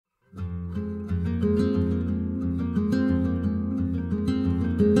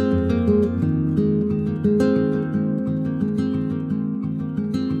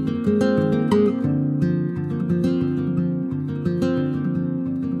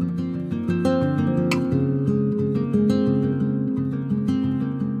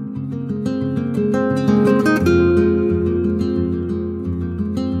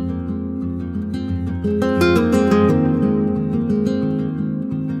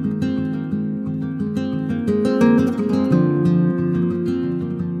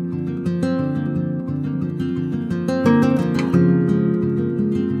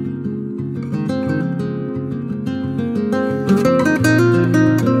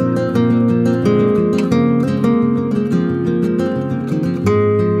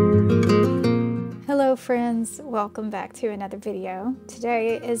welcome back to another video.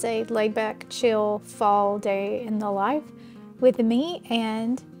 Today is a laid-back, chill fall day in the life with me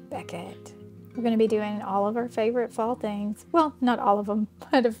and Beckett. We're going to be doing all of our favorite fall things. Well, not all of them,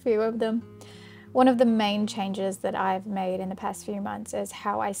 but a few of them. One of the main changes that I've made in the past few months is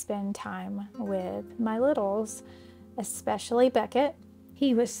how I spend time with my littles, especially Beckett.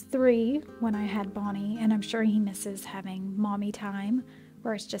 He was 3 when I had Bonnie, and I'm sure he misses having mommy time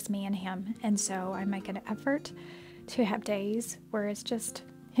where it's just me and him. And so I make an effort to have days where it's just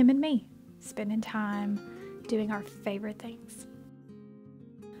him and me, spending time doing our favorite things.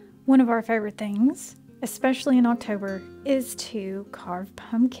 One of our favorite things, especially in October, is to carve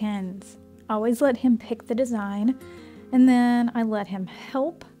pumpkins. I always let him pick the design, and then I let him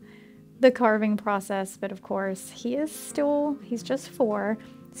help the carving process. But of course, he's just 4,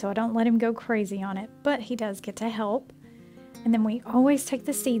 so I don't let him go crazy on it, but he does get to help. And then we always take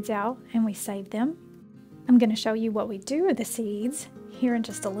the seeds out and we save them. I'm going to show you what we do with the seeds here in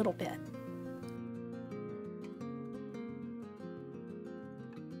just a little bit.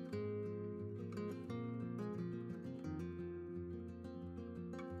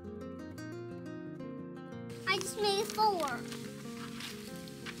 I just made 4.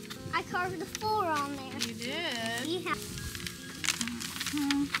 I carved a 4 on there. You did? Yeah.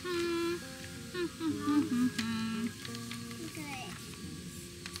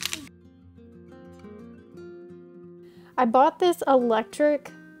 I bought this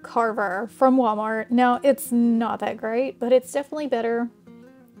electric carver from Walmart. Now, it's not that great, but it's definitely better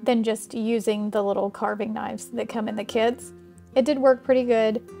than just using the little carving knives that come in the kits. It did work pretty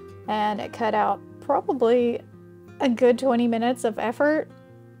good, and it cut out probably a good 20 minutes of effort.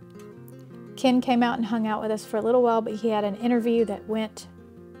 Ken came out and hung out with us for a little while, but he had an interview that went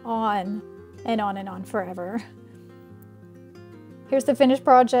on and on and on forever. Here's the finished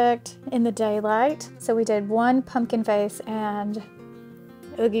project in the daylight. So we did one pumpkin face and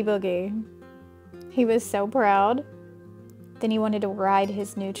Oogie Boogie. He was so proud. Then he wanted to ride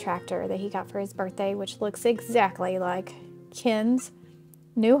his new tractor that he got for his birthday, which looks exactly like Ken's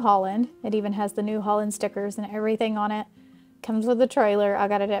New Holland. It even has the New Holland stickers and everything on it. Comes with a trailer. I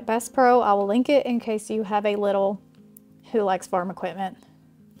got it at Best Pro. I will link it in case you have a little who likes farm equipment.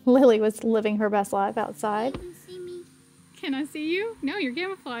 Lily was living her best life outside. Can I see you? No, you're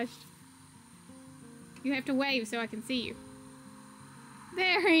camouflaged. You have to wave so I can see you.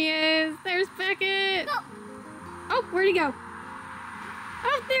 There he is. There's Beckett. Go. Oh, where'd he go?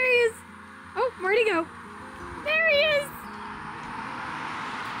 Oh, there he is. Oh, where'd he go? There he is.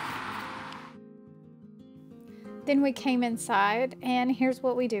 Then we came inside, and here's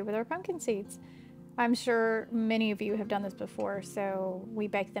what we do with our pumpkin seeds. I'm sure many of you have done this before. So we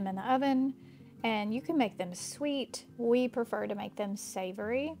bake them in the oven, and you can make them sweet. We prefer to make them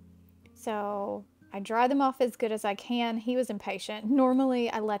savory. So I dry them off as good as I can. He was impatient. Normally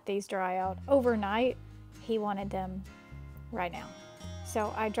I let these dry out overnight. He wanted them right now.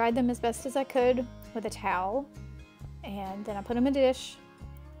 So I dried them as best as I could with a towel, and then I put them in a dish,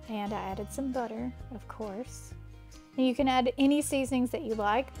 and I added some butter, of course. And you can add any seasonings that you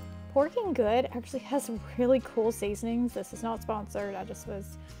like. Porking Good actually has really cool seasonings. This is not sponsored. I just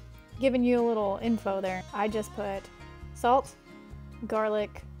was giving you a little info there. I just put salt,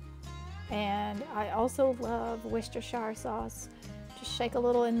 garlic, and I also love Worcestershire sauce. Just shake a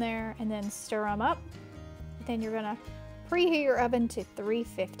little in there and then stir them up. Then you're gonna preheat your oven to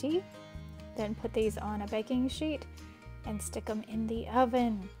 350. Then put these on a baking sheet and stick them in the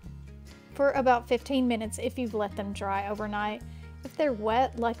oven for about 15 minutes if you've let them dry overnight. If they're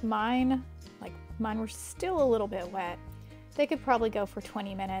wet like mine were still a little bit wet, they could probably go for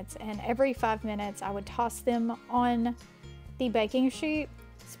 20 minutes. And every 5 minutes I would toss them on the baking sheet,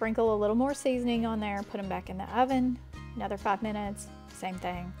 sprinkle a little more seasoning on there, put them back in the oven, another 5 minutes, same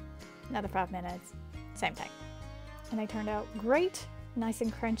thing, another 5 minutes, same thing. And they turned out great, nice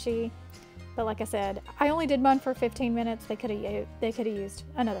and crunchy. But like I said, I only did mine for 15 minutes. They could have used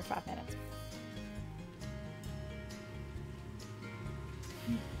another 5 minutes.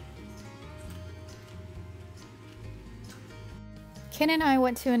 Ken and I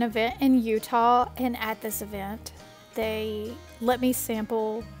went to an event in Utah, and at this event, they let me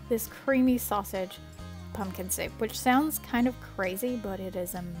sample this creamy sausage pumpkin soup, which sounds kind of crazy, but it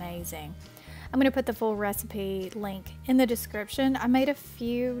is amazing. I'm going to put the full recipe link in the description. I made a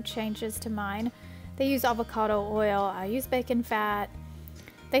few changes to mine. They use avocado oil. I use bacon fat.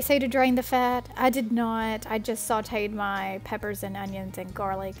 They say to drain the fat. I did not. I just sauteed my peppers and onions and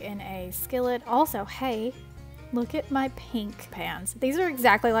garlic in a skillet. Also, hey, look at my pink pans. These are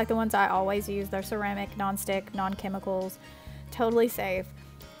exactly like the ones I always use. They're ceramic, non-stick, non-chemicals, totally safe,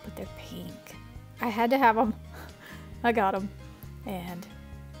 but they're pink. I had to have them I got them. And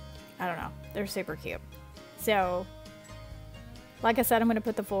I don't know, they're super cute. So, like I said, I'm going to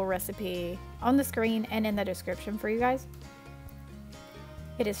put the full recipe on the screen and in the description for you guys.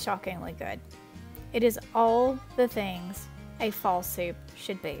 It is shockingly good. It is all the things a fall soup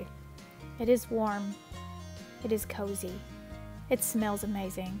should be. It is warm. It is cozy. It smells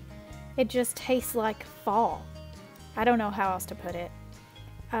amazing. It just tastes like fall. I don't know how else to put it.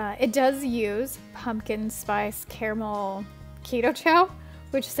 It does use pumpkin spice caramel keto chow,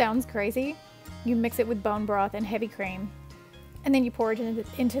 which sounds crazy. You mix it with bone broth and heavy cream, and then you pour it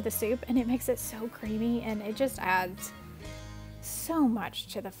into the soup, and it makes it so creamy, and it just adds so much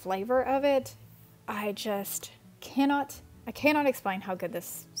to the flavor of it. I just cannot explain how good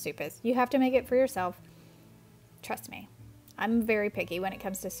this soup is. You have to make it for yourself. Trust me. I'm very picky when it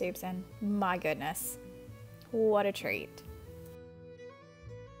comes to soups, and my goodness, what a treat.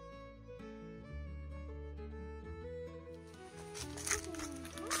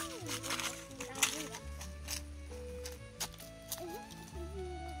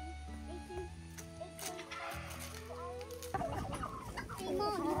 Hey,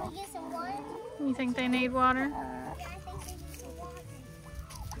 Mom, can we get some water? You think they need water? Yeah, I think they need some water.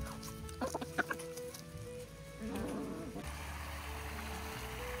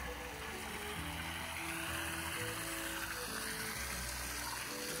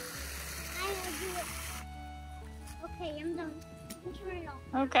 I will do it. Okay, I'm done. Turn it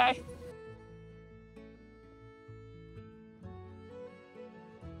off. Okay.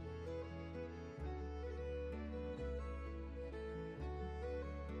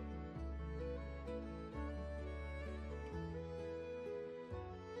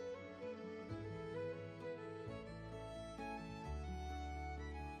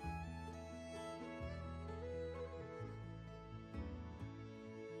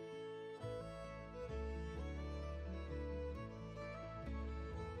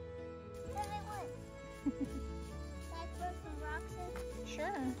 Like throw some rocks in?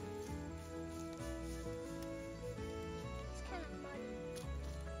 Sure. It's kind of muddy.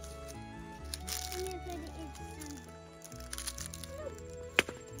 I'm gonna put it in the sun.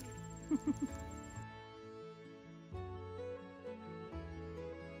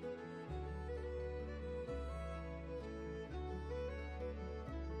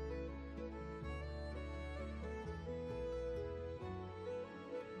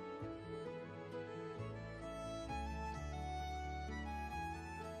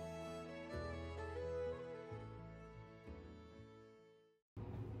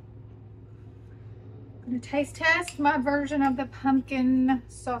 I'm gonna taste test my version of the pumpkin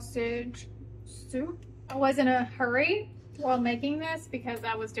sausage soup. I was in a hurry while making this because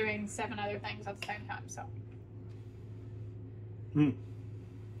I was doing 7 other things at the same time, so.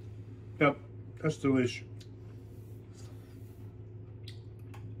 Yep, that's delicious.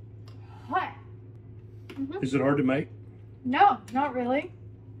 What? Is it hard to make? No, not really.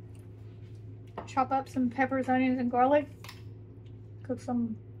 Chop up some peppers, onions, and garlic. Cook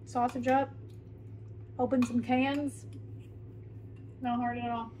some sausage up. Open some cans. Not hard at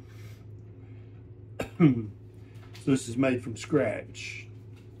all. So this is made from scratch.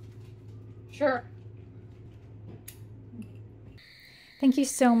 Sure. Thank you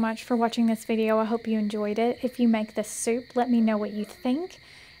so much for watching this video. I hope you enjoyed it. If you make this soup, let me know what you think.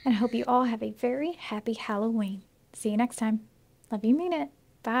 And I hope you all have a very happy Halloween. See you next time. Love you, mean it.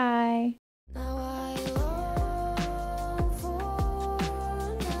 Bye.